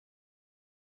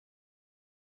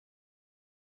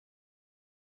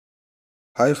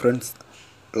Hi friends,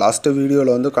 last video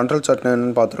la control chart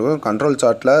என்னன்னு பார்த்திருக்கோம். control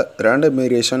chartல random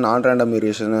variation non random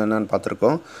variation என்னன்னு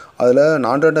பார்த்திருக்கோம். அதுல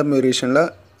non random variationல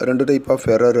ரெண்டு டைப் ஆஃப்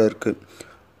எரர் இருக்கு.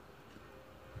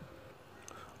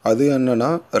 அது என்னன்னா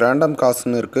random cost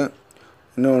ன்னு இருக்கு.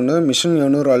 இன்னொன்னு mission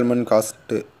enrollment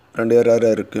cost ரெண்டு எரர்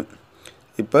இருக்கு.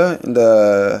 இப்போ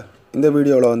இந்த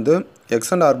வீடியோல X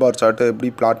and R bar chart எப்படி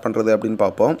plot பண்றது அப்படினு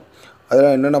பாப்போம். அதுல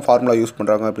என்னென்ன ஃபார்முலா யூஸ்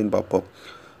பண்றாங்க அப்படினு பாப்போம்.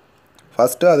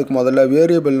 First அதுக்கு முதல்ல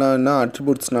வேரியபிள்னா என்ன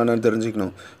அட்ரிபியூட்ஸ்னா என்னன்னு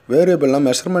தெரிஞ்சுக்கணும். வேரியபிள்னா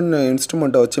மெஷர்மென்ட்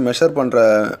இன்ஸ்ட்ருமென்ட்டை வச்சு மெஷர் பண்ற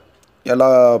எல்லா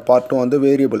பார்ட்டும்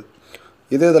வேரியபிள்.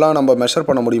 இதெல்லாம் நம்ம மெஷர்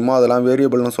பண்ண முடியுமா அதெல்லாம்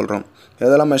வேரியபிள்னு சொல்றோம்.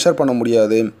 இதெல்லாம் மெஷர் பண்ண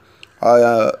முடியாது.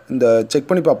 இந்த செக்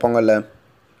பண்ணி பாப்பாங்கல்ல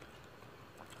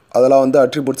அதெல்லாம்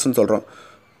அட்ரிபியூட்ஸ்னு சொல்றோம்.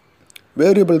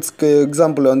 வேரியபிள்ஸ்க்கு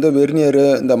எக்ஸாம்பிள் வெர்னியர்,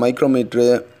 இந்த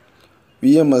மைக்ரோமீட்டர்,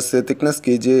 VMS, திக்னஸ்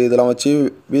கேஜ் இதெல்லாம் வச்சு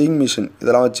வெயிங் மிஷின்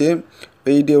இதெல்லாம் வச்சு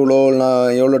வெயிட்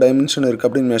எவ்வளோ டைமென்ஷன் இருக்குது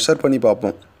அப்படின்னு மெஷர் பண்ணி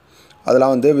பார்ப்போம்.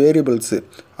 அதெல்லாம் வேரியபிள்ஸு.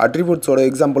 அட்ரிபியூட்ஸோட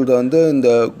எக்ஸாம்பிள் இந்த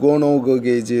கோனோ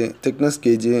கேஜ், திக்னஸ்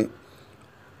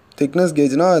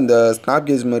கேஜ்னால் இந்த ஸ்னாப்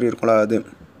கேஜ் மாதிரி இருக்கும்ல அது.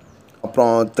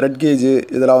 அப்புறம் த்ரெட் கேஜ்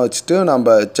இதெல்லாம் வச்சுட்டு நம்ம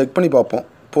செக் பண்ணி பார்ப்போம்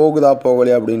போகுதா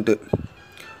போகலையா அப்படின்ட்டு.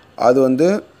 அது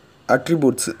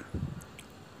அட்ரிபியூட்ஸு.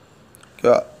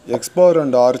 Okay, Xbar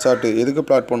and R chart எதுக்கு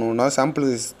பிளாட் பண்ணுவோம்னா சாம்பிள்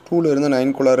சைஸ் 2லேருந்து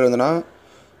 9 இருந்ததுன்னா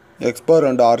Xbar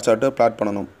and R chart plot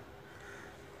பண்ணணும்.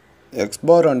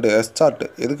 Xbar and S சார்ட்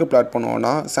எதுக்கு பிளாட்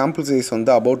பண்ணுவோம்னா சாம்பிள் சைஸ்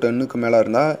அபவுட் 10க்கு மேலே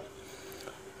இருந்தால்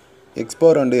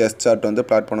Xbar and S chart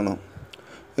plot பண்ணணும்.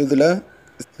 இதில்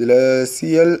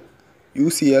CL,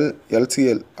 UCL,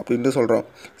 LCL அப்படின்ட்டு சொல்கிறோம்.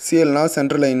 CLனா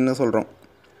சென்ட்ரல் லைன்னு சொல்கிறோம்.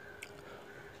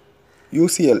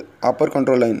 UCL upper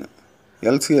control line,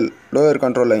 LCL lower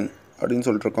control line அப்படின்னு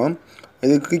சொல்லிட்டுருக்கோம்.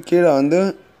 இதுக்கு கீழே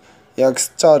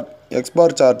Xbar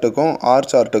சார்ட்டுக்கும் R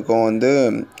சார்ட்டுக்கும்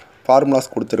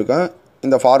ஃபார்முலாஸ் கொடுத்துருக்கேன்.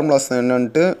 இந்த ஃபார்முலாஸ்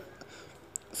என்னன்ட்டு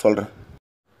சொல்கிறேன்.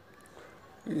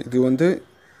 இது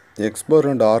Xbar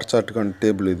and R சார்ட்டுக்கான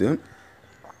டேபிள் இது.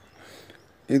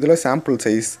 இதில் சாம்பிள்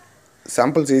சைஸ்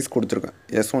கொடுத்துருக்கேன்.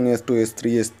 S1, S2, S3,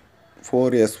 S4,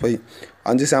 S5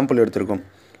 5 sample எடுத்திருக்கோம்.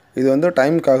 இது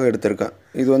டைமுக்காக எடுத்திருக்கேன்.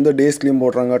 இது டேஸ்லேயும்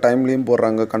போடுறாங்க, டைம்லேயும்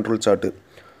போடுறாங்க கண்ட்ரோல் சார்ட்டு.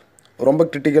 ரொம்ப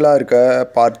கிரிட்டிக்கலாக இருக்க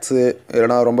பார்ட்ஸு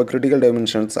இல்லைனா ரொம்ப கிரிட்டிக்கல்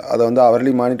டைமென்ஷன்ஸ் அதை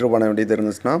அவர்லி மானிட்டர் பண்ண வேண்டியது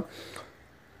இருந்துச்சுன்னா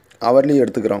அவர்லி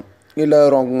எடுத்துக்கிறோம். இல்லை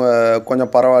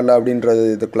கொஞ்சம் பரவாயில்ல அப்படின்றது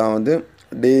இதுக்கெலாம்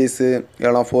டேஸு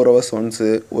இல்லைனா 4 hours ஒன்ஸு,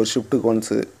 ஒரு ஷிஃப்ட்டுக்கு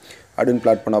ஒன்ஸு அப்படின்னு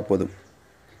பிளாட் பண்ணால் போதும்.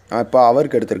 நான் இப்போ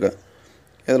அவருக்கு எடுத்திருக்கேன்.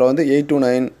 இதில் 8 to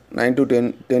 9, 9 to 10,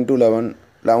 10 to 11,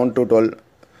 11 to 12,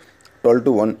 12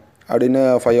 to 1 அப்படின்னு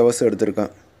 5 hours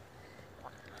எடுத்திருக்கேன்.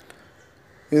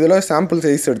 இதில் சாம்பிள்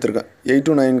சைஸ் எடுத்திருக்கேன். 8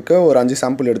 to 9க்கு ஒரு 5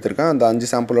 சாம்பிள் எடுத்திருக்கேன். அந்த 5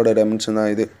 சாம்பிளோட டைமென்ஷன் தான்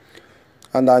இது.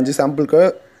 அந்த 5 சாம்பிளுக்கு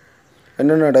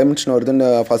என்னென்ன டைமென்ஷன் வருதுன்னு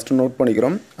ஃபஸ்ட்டு நோட்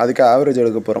பண்ணிக்கிறோம். அதுக்கு ஆவரேஜ்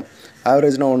எடுக்க போகிறோம்.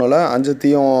 ஆவரேஜ்னால் ஒன்றும் இல்லை,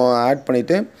 5த்தையும் ஆட்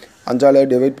பண்ணிவிட்டு 5ஆல்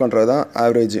டிவைட் பண்ணுறது தான்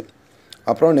ஆவரேஜ்.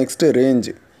 அப்புறம் நெக்ஸ்ட்டு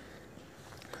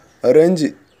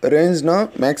ரேஞ்ச்னால்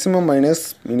மேக்ஸிமம் மைனஸ்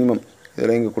மினிமம்.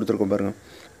 இதில் இங்கே கொடுத்துருக்கோம் பாருங்கள்.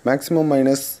 மேக்ஸிமம்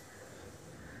மைனஸ்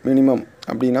மினிமம்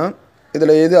அப்படின்னா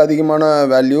இதில் எது அதிகமான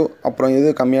வேல்யூ அப்புறம் எது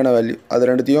கம்மியான வேல்யூ அது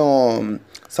ரெண்டுத்தையும்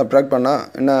சப்ட்ராக்ட் பண்ணால்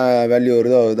என்ன வேல்யூ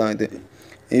வருதோ அதுதான் இது.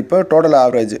 இப்போ டோட்டல்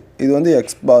ஆவரேஜ் இது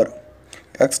Xbar.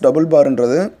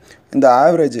 X∼barன்றது இந்த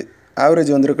ஆவரேஜ்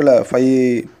வந்திருக்குல்ல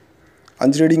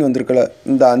 5 ரீடிங் வந்திருக்குல்ல,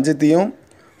 இந்த 5த்தையும்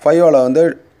 5ஆல்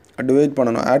டிவைட்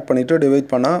பண்ணணும். ஆட் பண்ணிவிட்டு டிவைட்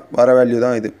பண்ணால் வர வேல்யூ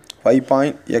தான் இது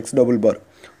 5.X∼bar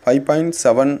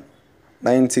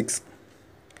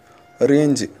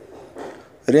 5.796.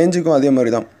 ரேஞ்சுக்கும் அதே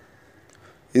மாதிரி தான்.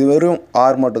 இது வெறும்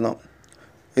R மட்டும்தான்.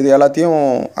 இது எல்லாத்தையும்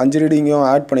 5 ரீடிங்கையும்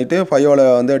ஆட் பண்ணிவிட்டு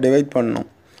 5ஆல் டிவைட் பண்ணணும்.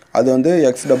 அது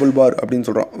X∼bar அப்படின்னு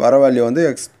சொல்கிறோம். வர வேல்யூ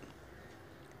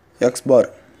Xbar.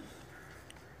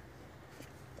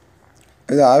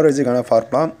 இது ஆவரேஜுக்கான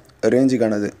ஃபார்முலா,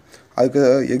 ரேஞ்சுக்கானது. அதுக்கு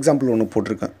எக்ஸாம்பிள் ஒன்று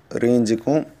போட்டிருக்கேன்.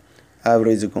 ரேஞ்சுக்கும்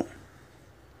ஆவரேஜுக்கும்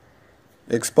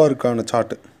Xbarக்கான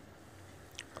chart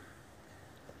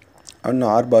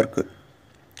and R park.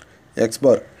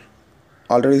 Xbar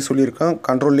already சொல்லியிருக்கேன்.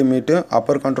 Control limit,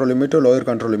 upper control limit, lower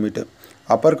control limit.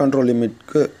 Upper control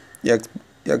லிமிட்க்கு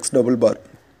X∼bar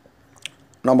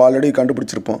நம்ம ஆல்ரெடி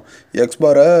கண்டுபிடிச்சிருப்போம்.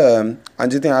 Xbar-ஐ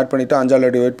 5த்தையும் ஆட் பண்ணிவிட்டு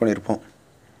 5ஆல் டிவைட் பண்ணியிருப்போம்.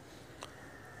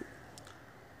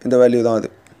 இந்த வேல்யூ தான் அது.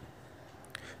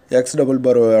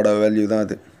 X∼barோட வேல்யூ தான்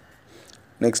அது.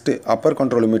 Next upper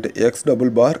control limit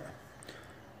X∼bar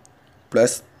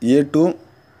plus A2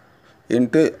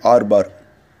 into R bar.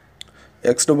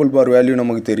 X∼bar value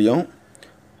நமக்கு தெரியும்,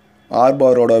 R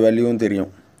பாரோட வேல்யூவும்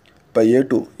தெரியும். இப்போ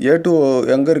A2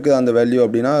 எங்கே இருக்குது அந்த வேல்யூ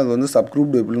அப்படின்னா அது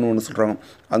சப்குரூப் டேபிள்னு ஒன்று சொல்கிறாங்க.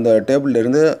 அந்த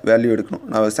டேபிள்லேருந்து வேல்யூ எடுக்கணும்.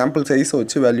 நம்ம சாம்பிள் சைஸை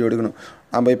வச்சு வேல்யூ எடுக்கணும்.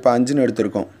 நம்ம இப்போ 5ன்னு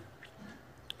எடுத்திருக்கோம்.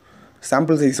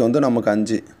 சாம்பிள் சைஸ் நமக்கு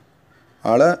 5.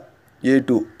 அதில்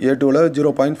A2வில்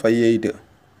 0.58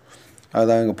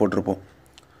 அதுதான் இங்கே போட்டிருப்போம்.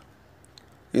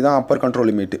 இதுதான் அப்பர் கண்ட்ரோல்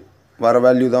லிமிட்டு. வர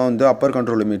வேல்யூ தான் வந்து upper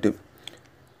control limit.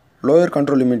 Lower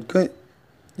control லிமிட்க்கு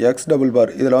X double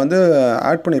bar இதில் வந்து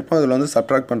ஆட் பண்ணியிருப்போம். இதில் வந்து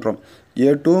சப்ட்ராக்ட் பண்ணுறோம்.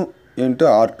 A2 இன்ட்டு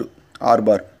ஆர்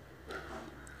பார்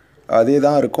அதே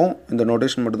தான் இருக்கும். இந்த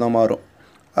நோட்டேஷன் மட்டும்தான் மாறும்.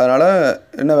 அதனால்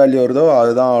என்ன வேல்யூ வருதோ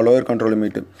அதுதான் lower control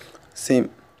limit. Same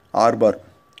R பார்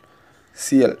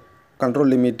CL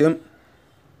control limit,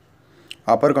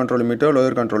 upper control limit,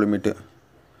 lower control limit.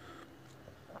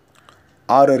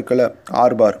 R இருக்குல்ல,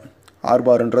 ஆர்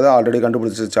பார்ன்றது ஆல்ரெடி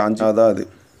கண்டுபிடிச்சிச்சு 5 தான் அது.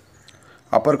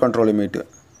 Upper control limit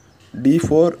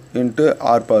D4 into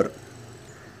R பார்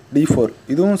D4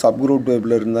 இதுவும் சப்குரூப்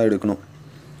டேபிளில் இருந்தால் எடுக்கணும்.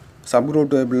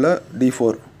 சப்குரூப் டேபிளில்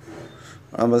D4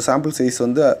 நம்ம சாம்பிள் சைஸ்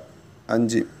வந்து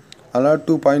 5 அதனால்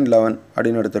 2.11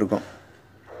 அப்படின்னு எடுத்திருக்கோம்.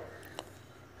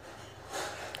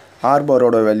 ஆர்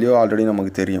பாரோட வேல்யூ ஆல்ரெடி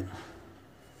நமக்கு தெரியும்.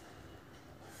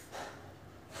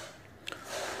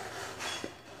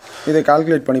 இதை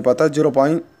கால்குலேட் பண்ணி பார்த்தா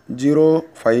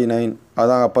 0.059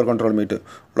 அதான் upper control limit.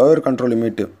 Lower control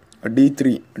limit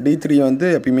D3 வந்து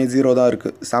எப்பயுமே 0 தான்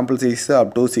இருக்குது. சாம்பிள் சைஸ்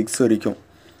அப் டு 6 வரைக்கும்.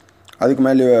 அதுக்கு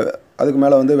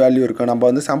மேலே வந்து வேல்யூ இருக்குது. நம்ம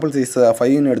வந்து சாம்பிள் சைஸ்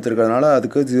 5ன்னு எடுத்துருக்கிறதுனால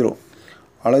அதுக்கு 0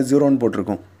 அதனால் 0ன்னு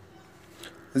போட்டிருக்கோம்.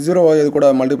 0 இது கூட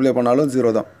மல்டிப்ளை பண்ணாலும்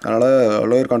 0 தான். அதனால்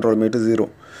லோயர் கண்ட்ரோல் லிமிட்டு 0.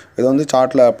 இது வந்து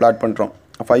சார்ட்டில் பிளாட் பண்ணுறோம்.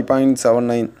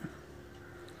 5.79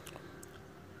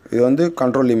 இது வந்து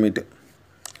control limit.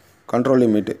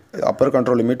 Upper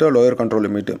control limit, lower control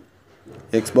limit.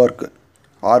 Xbarக்கு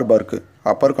R park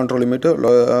upper control limit,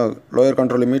 lower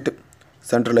control limit,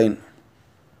 central line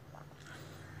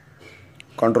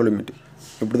control limit.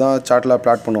 இப்படி தான் சார்ட்டில்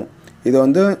பிளாட் பண்ணுவோம். இது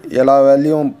வந்து எல்லா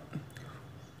வேல்யூவும்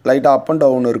லைட்டாக அப் அண்ட்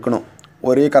டவுன் இருக்கணும்.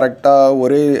 ஒரே கரெக்டாக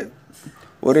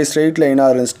ஒரே ஸ்ட்ரெயிட்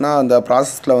லைனாக இருந்துச்சுன்னா அந்த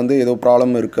ப்ராசஸில் வந்து ஏதோ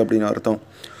ப்ராப்ளம் இருக்குது அப்படின்னு அர்த்தம்.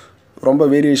 ரொம்ப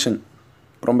வேரியேஷன்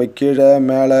ரொம்ப கீழே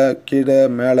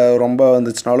மேலே ரொம்ப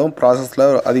வந்துச்சுனாலும் ப்ராசஸில்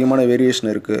அதிகமான வேரியேஷன்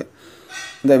இருக்குது.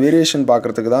 இந்த வேரியேஷன்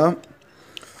பார்க்குறதுக்கு தான்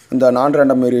இந்த நான்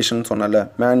ரேண்டம் வேரியேஷன் சொன்னல,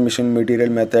 man machine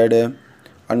material method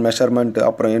and measurement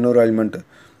அப்புறம் என்விரான்மெண்ட்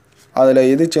அதில்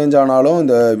எது சேஞ்ச் ஆனாலும்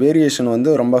இந்த வேரியேஷன் வந்து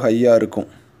ரொம்ப ஹையாக இருக்கும்.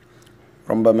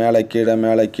 ரொம்ப மேலே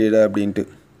கீழே அப்படின்ட்டு.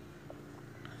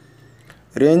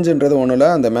 ரேஞ்சுன்றது ஒன்றும் இல்லை,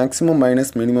 அந்த மேக்ஸிமம்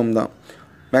மைனஸ் மினிமம் தான்.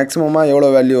 மேக்ஸிமமாக எவ்வளோ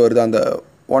வேல்யூ வருது, அந்த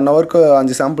 1 ஹவருக்கு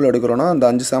 5 சாம்பிள் எடுக்கிறோன்னா அந்த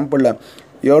 5 சாம்பிளில்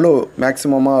எவ்வளோ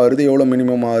மேக்ஸிமமாக வருது எவ்வளோ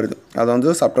மினிமமாக வருது அதை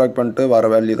வந்து சப்ட்ராக்ட் பண்ணிட்டு வர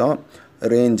வேல்யூ தான்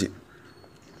ரேஞ்சு.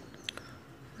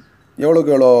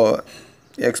 எவ்வளோ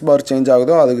எக்ஸ்பார் சேஞ்ச்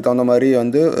ஆகுதோ அதுக்கு தகுந்த மாதிரி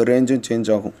வந்து ரேஞ்சும்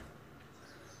சேஞ்ச் ஆகும்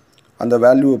அந்த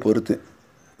வேல்யூவை பொறுத்து.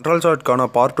 கண்ட்ரோல் சார்ட்கான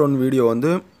பார்ட் 1 வீடியோ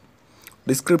வந்து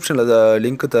டிஸ்கிரிப்ஷனில்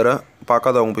லிங்க் தர,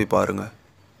 பார்க்காதவங்க போய் பாருங்கள்.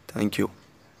 தேங்க்யூ.